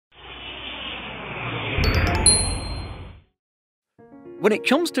When it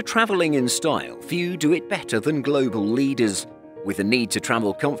comes to travelling in style, few do it better than global leaders. With the need to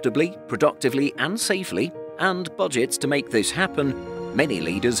travel comfortably, productively and safely, and budgets to make this happen, many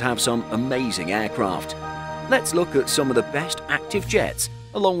leaders have some amazing aircraft. Let's look at some of the best active jets,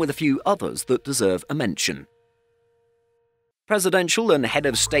 along with a few others that deserve a mention. Presidential and head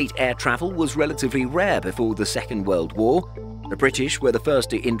of state air travel was relatively rare before the Second World War. The British were the first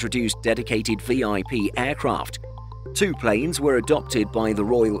to introduce dedicated VIP aircraft. 2 planes were adopted by the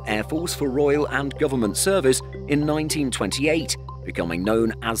Royal Air Force for royal and government service in 1928, becoming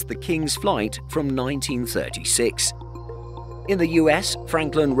known as the King's Flight from 1936. In the US,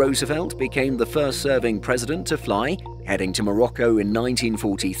 Franklin Roosevelt became the first serving president to fly, heading to Morocco in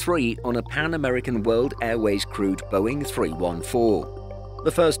 1943 on a Pan American World Airways crewed Boeing 314.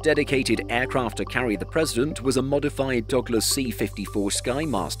 The first dedicated aircraft to carry the president was a modified Douglas C-54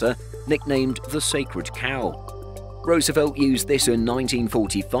 Skymaster, nicknamed the Sacred Cow. Roosevelt used this in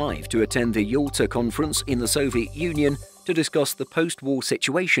 1945 to attend the Yalta Conference in the Soviet Union to discuss the post-war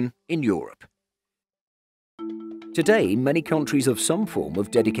situation in Europe. Today, many countries have some form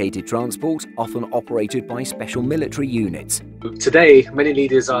of dedicated transport, often operated by special military units. Today, many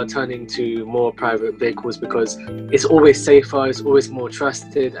leaders are turning to more private vehicles because it's always safer, it's always more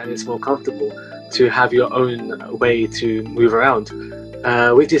trusted, and it's more comfortable to have your own way to move around.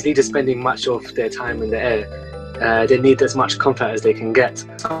 With these leaders spending much of their time in the air, they need as much comfort as they can get.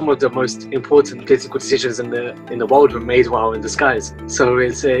 Some of the most important political decisions in the world were made while in the skies, so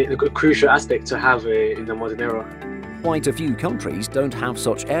it's a crucial aspect to have in the modern era. Quite a few countries don't have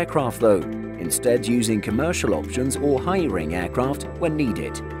such aircraft though, instead using commercial options or hiring aircraft when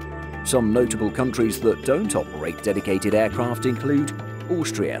needed. Some notable countries that don't operate dedicated aircraft include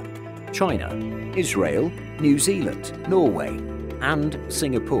Austria, China, Israel, New Zealand, Norway, and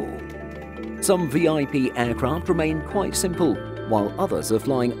Singapore. Some VIP aircraft remain quite simple, while others are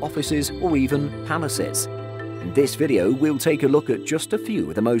flying offices or even palaces. In this video, we'll take a look at just a few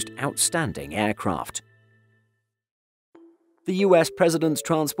of the most outstanding aircraft. The US President's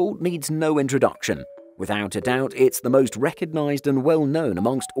transport needs no introduction. Without a doubt, it's the most recognized and well-known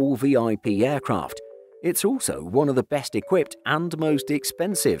amongst all VIP aircraft. It's also one of the best equipped and most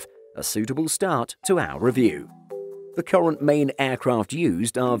expensive, a suitable start to our review. The current main aircraft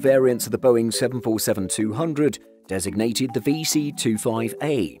used are variants of the Boeing 747-200, designated the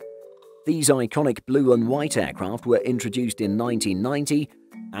VC-25A. These iconic blue and white aircraft were introduced in 1990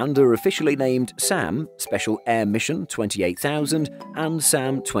 and are officially named SAM Special Air Mission 28000 and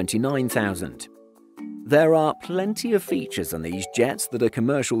SAM 29000. There are plenty of features in these jets that a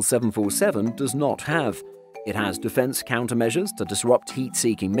commercial 747 does not have. It has defense countermeasures to disrupt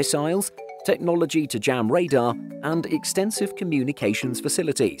heat-seeking missiles, technology to jam radar, and extensive communications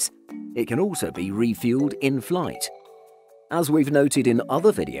facilities. It can also be refueled in flight. As we've noted in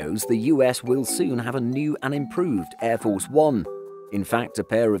other videos, the US will soon have a new and improved Air Force One. In fact, a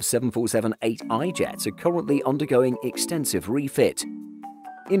pair of 747-8I jets are currently undergoing extensive refit.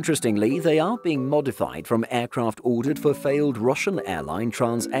 Interestingly, they are being modified from aircraft ordered for failed Russian airline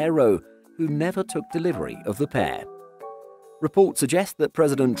Transaero, who never took delivery of the pair. Reports suggest that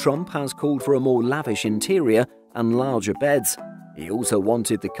President Trump has called for a more lavish interior and larger beds. He also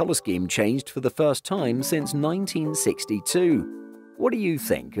wanted the color scheme changed for the first time since 1962. What do you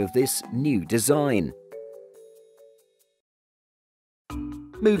think of this new design?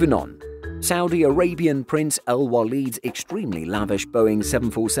 Moving on. Saudi Arabian Prince Al Walid's extremely lavish Boeing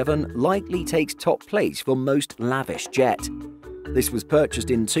 747 likely takes top place for most lavish jet. This was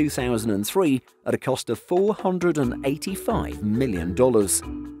purchased in 2003 at a cost of $485 million.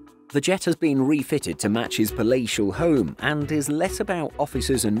 The jet has been refitted to match his palatial home and is less about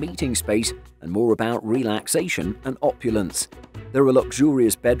offices and meeting space and more about relaxation and opulence. There are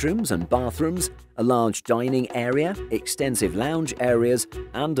luxurious bedrooms and bathrooms, a large dining area, extensive lounge areas,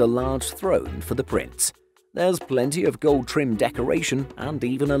 and a large throne for the prince. There's plenty of gold-trimmed decoration and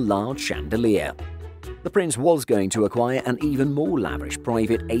even a large chandelier. The prince was going to acquire an even more lavish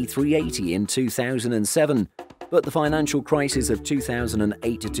private A380 in 2007, but the financial crisis of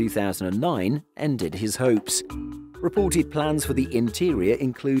 2008 to 2009 ended his hopes. Reported plans for the interior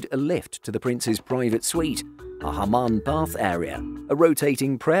include a lift to the prince's private suite, a hammam bath area, a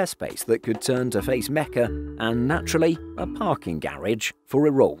rotating prayer space that could turn to face Mecca, and naturally, a parking garage for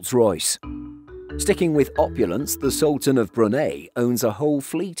a Rolls-Royce. Sticking with opulence, the Sultan of Brunei owns a whole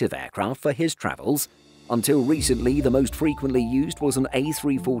fleet of aircraft for his travels. Until recently, the most frequently used was an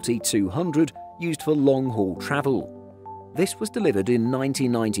A340-200 used for long-haul travel. This was delivered in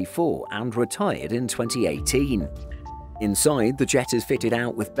 1994 and retired in 2018. Inside, the jet is fitted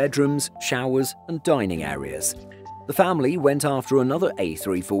out with bedrooms, showers, and dining areas. The family went after another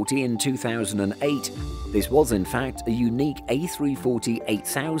A340 in 2008. This was in fact a unique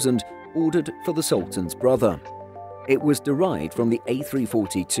A340-8000 ordered for the Sultan's brother. It was derived from the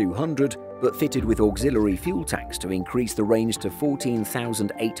A340-200 but fitted with auxiliary fuel tanks to increase the range to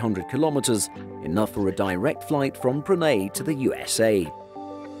 14,800 kilometers, enough for a direct flight from Brunei to the USA.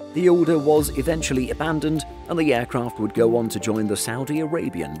 The order was eventually abandoned and the aircraft would go on to join the Saudi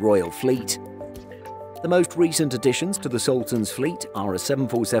Arabian Royal Fleet. The most recent additions to the Sultan's fleet are a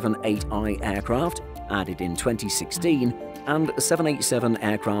 747-8I aircraft, added in 2016, and a 787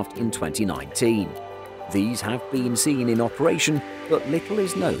 aircraft in 2019. These have been seen in operation, but little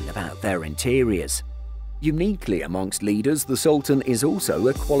is known about their interiors. Uniquely amongst leaders, the Sultan is also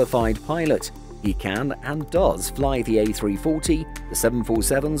a qualified pilot. He can and does fly the A340, the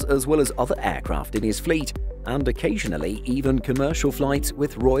 747s, as well as other aircraft in his fleet, and occasionally even commercial flights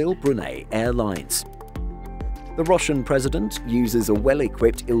with Royal Brunei Airlines. The Russian president uses a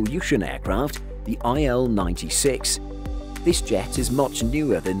well-equipped Ilyushin aircraft, the IL-96. This jet is much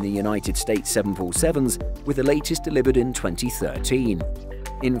newer than the United States 747s, with the latest delivered in 2013.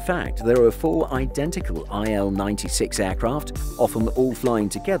 In fact, there are 4 identical IL-96 aircraft, often all flying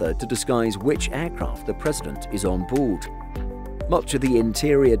together to disguise which aircraft the president is on board. Much of the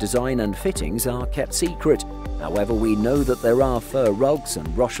interior design and fittings are kept secret. However, we know that there are fur rugs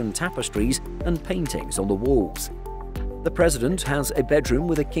and Russian tapestries and paintings on the walls. The president has a bedroom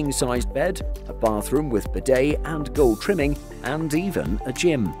with a king-sized bed, a bathroom with bidet and gold trimming, and even a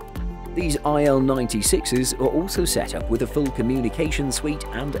gym. These IL-96s are also set up with a full communication suite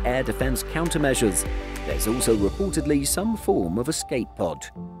and air defense countermeasures. There's also reportedly some form of escape pod.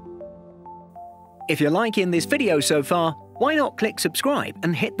 If you're liking this video so far, why not click subscribe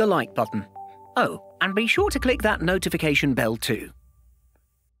and hit the like button? Oh, and be sure to click that notification bell too.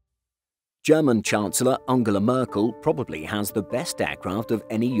 German Chancellor Angela Merkel probably has the best aircraft of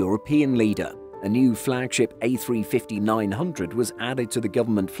any European leader. A new flagship A350-900 was added to the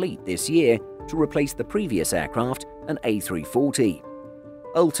government fleet this year to replace the previous aircraft, an A340.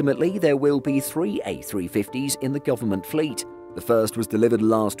 Ultimately, there will be 3 A350s in the government fleet. The first was delivered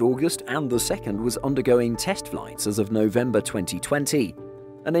last August and the second was undergoing test flights as of November 2020.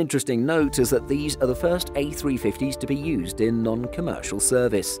 An interesting note is that these are the first A350s to be used in non-commercial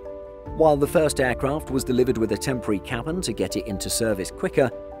service. While the first aircraft was delivered with a temporary cabin to get it into service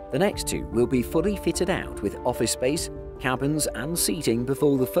quicker, the next 2 will be fully fitted out with office space, cabins and seating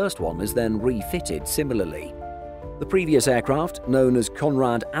before the first one is then refitted similarly. The previous aircraft, known as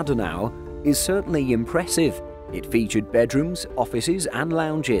Konrad Adenauer, is certainly impressive. It featured bedrooms, offices and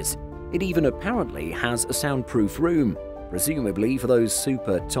lounges. It even apparently has a soundproof room, presumably for those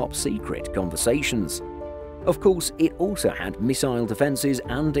super top-secret conversations. Of course, it also had missile defenses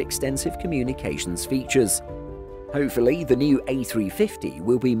and extensive communications features. Hopefully, the new A350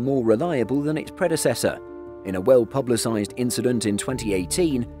 will be more reliable than its predecessor. In a well-publicized incident in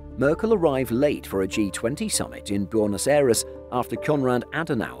 2018, Merkel arrived late for a G20 summit in Buenos Aires after Konrad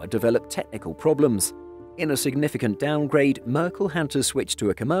Adenauer developed technical problems. In a significant downgrade, Merkel had to switch to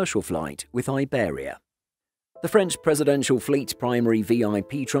a commercial flight with Iberia. The French presidential fleet's primary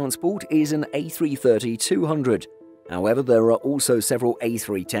VIP transport is an A330-200. However, there are also several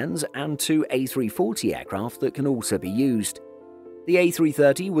A310s and 2 A340 aircraft that can also be used. The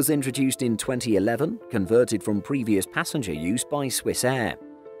A330 was introduced in 2011, converted from previous passenger use by Swiss Air.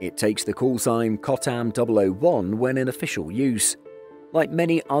 It takes the call sign COTAM 001 when in official use. Like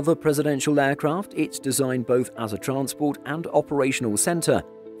many other presidential aircraft, it's designed both as a transport and operational center,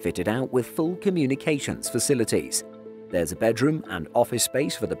 fitted out with full communications facilities. There's a bedroom and office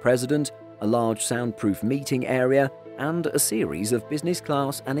space for the president, a large soundproof meeting area, and a series of business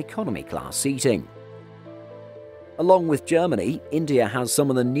class and economy class seating. Along with Germany, India has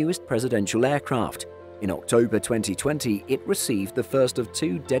some of the newest presidential aircraft. In October 2020, it received the first of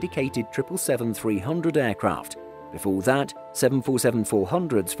 2 dedicated 777-300 aircraft. Before that,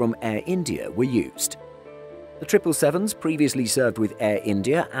 747-400s from Air India were used. The 777s previously served with Air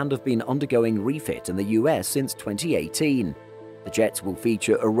India and have been undergoing refit in the US since 2018. The jets will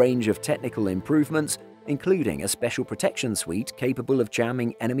feature a range of technical improvements, including a special protection suite capable of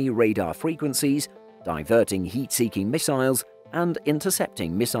jamming enemy radar frequencies, diverting heat-seeking missiles, and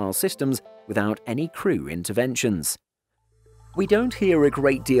intercepting missile systems without any crew interventions. We don't hear a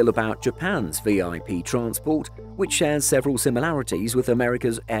great deal about Japan's VIP transport, which shares several similarities with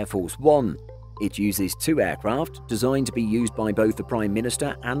America's Air Force One. It uses 2 aircraft designed to be used by both the Prime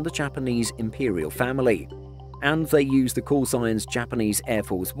Minister and the Japanese imperial family. And they use the call signs Japanese Air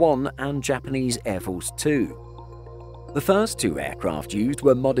Force One and Japanese Air Force Two. The first two aircraft used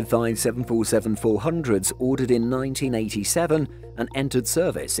were modified 747-400s ordered in 1987 and entered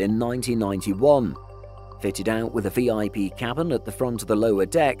service in 1991. Fitted out with a VIP cabin at the front of the lower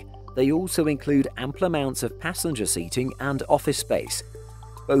deck, they also include ample amounts of passenger seating and office space.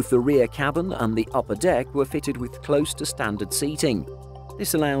 Both the rear cabin and the upper deck were fitted with close to standard seating.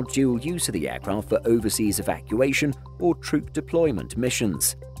 This allowed dual use of the aircraft for overseas evacuation or troop deployment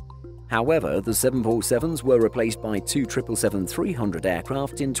missions. However, the 747s were replaced by two 777-300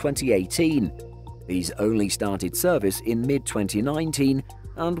 aircraft in 2018. These only started service in mid-2019,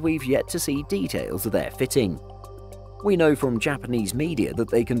 and we've yet to see details of their fitting. We know from Japanese media that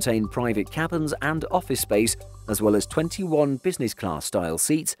they contain private cabins and office space, as well as 21 business class style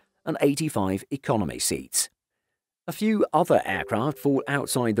seats and 85 economy seats. A few other aircraft fall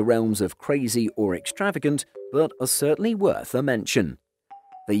outside the realms of crazy or extravagant, but are certainly worth a mention.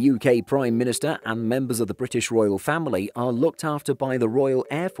 The UK Prime Minister and members of the British royal family are looked after by the Royal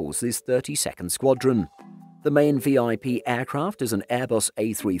Air Force's 32nd Squadron. The main VIP aircraft is an Airbus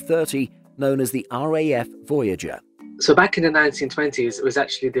A330 known as the RAF Voyager. So back in the 1920s, it was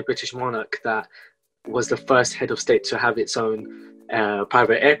actually the British monarch that was the first head of state to have its own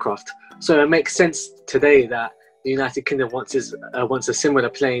private aircraft. So it makes sense today that the United Kingdom wants a similar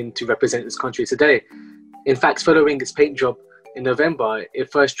plane to represent its country today. In fact, following its paint job in November, it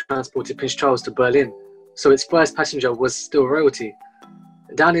first transported Prince Charles to Berlin, so its first passenger was still royalty.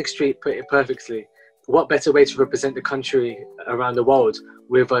 Downing Street put it perfectly. What better way to represent the country around the world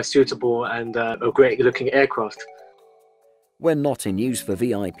with a suitable and a great-looking aircraft? When not in use for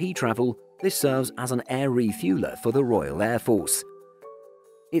VIP travel, this serves as an air refueler for the Royal Air Force.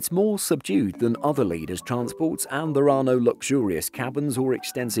 It's more subdued than other leaders' transports, and there are no luxurious cabins or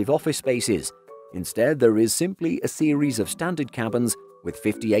extensive office spaces. Instead, there is simply a series of standard cabins with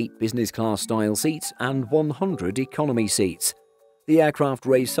 58 business class style seats and 100 economy seats. The aircraft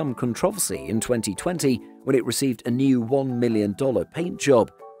raised some controversy in 2020 when it received a new $1 million paint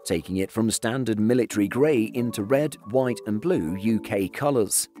job, taking it from standard military grey into red, white and blue UK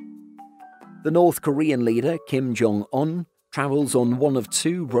colours. The North Korean leader Kim Jong-un travels on one of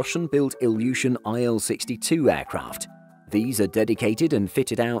two Russian-built Ilyushin Il-62 aircraft. These are dedicated and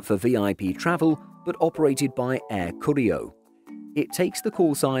fitted out for VIP travel, but operated by Air Koryo. It takes the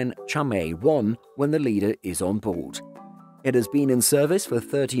call sign Chame-1 when the leader is on board. It has been in service for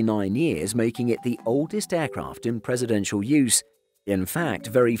 39 years, making it the oldest aircraft in presidential use. In fact,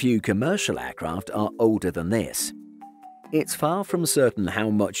 very few commercial aircraft are older than this. It's far from certain how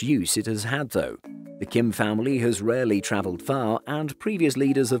much use it has had, though. The Kim family has rarely travelled far, and previous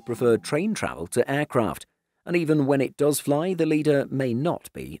leaders have preferred train travel to aircraft. And even when it does fly, the leader may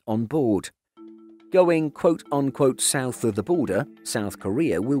not be on board. Going quote-unquote south of the border, South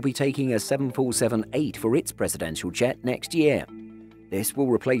Korea will be taking a 747-8 for its presidential jet next year. This will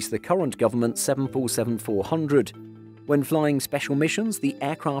replace the current government's 747-400. When flying special missions, the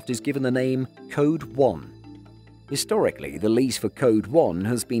aircraft is given the name Code 1. Historically, the lease for Code 1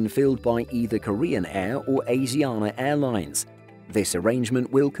 has been filled by either Korean Air or Asiana Airlines. This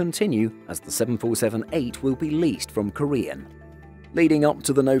arrangement will continue as the 747-8 will be leased from Korean. Leading up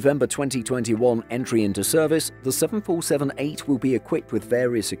to the November 2021 entry into service, the 747-8 will be equipped with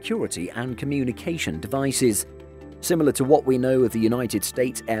various security and communication devices. Similar to what we know of the United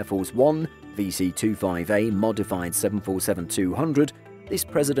States Air Force One, VC-25A modified 747-200, this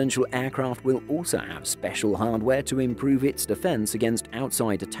presidential aircraft will also have special hardware to improve its defense against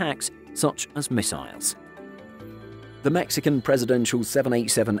outside attacks such as missiles. The Mexican presidential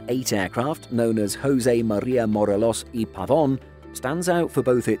 787-8 aircraft, known as José María Morelos y Pavón, stands out for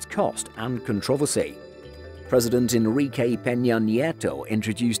both its cost and controversy. President Enrique Peña Nieto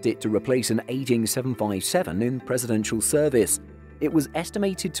introduced it to replace an aging 757 in presidential service. It was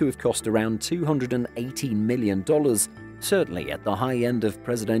estimated to have cost around $218 million, certainly at the high end of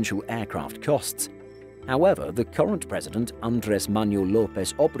presidential aircraft costs. However, the current president, Andrés Manuel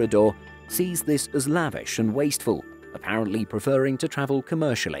López Obrador, sees this as lavish and wasteful, apparently preferring to travel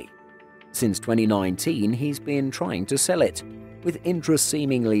commercially. Since 2019, he's been trying to sell it. With interest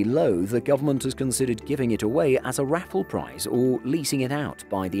seemingly low, the government has considered giving it away as a raffle prize or leasing it out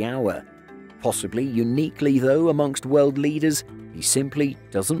by the hour. Possibly uniquely, though, amongst world leaders, he simply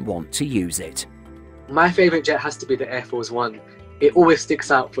doesn't want to use it. My favourite jet has to be the Air Force One. It always sticks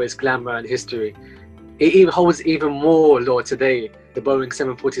out for its glamour and history. It even holds even more lore today. The Boeing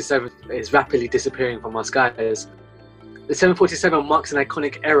 747 is rapidly disappearing from our skies. The 747 marks an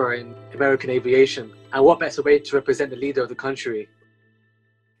iconic era in American aviation, and what better way to represent the leader of the country?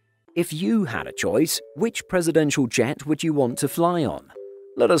 If you had a choice, which presidential jet would you want to fly on?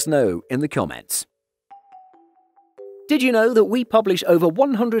 Let us know in the comments. Did you know that we publish over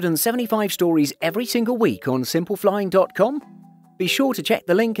 175 stories every single week on simpleflying.com? Be sure to check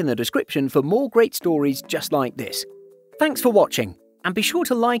the link in the description for more great stories just like this. Thanks for watching, and be sure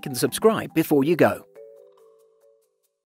to like and subscribe before you go.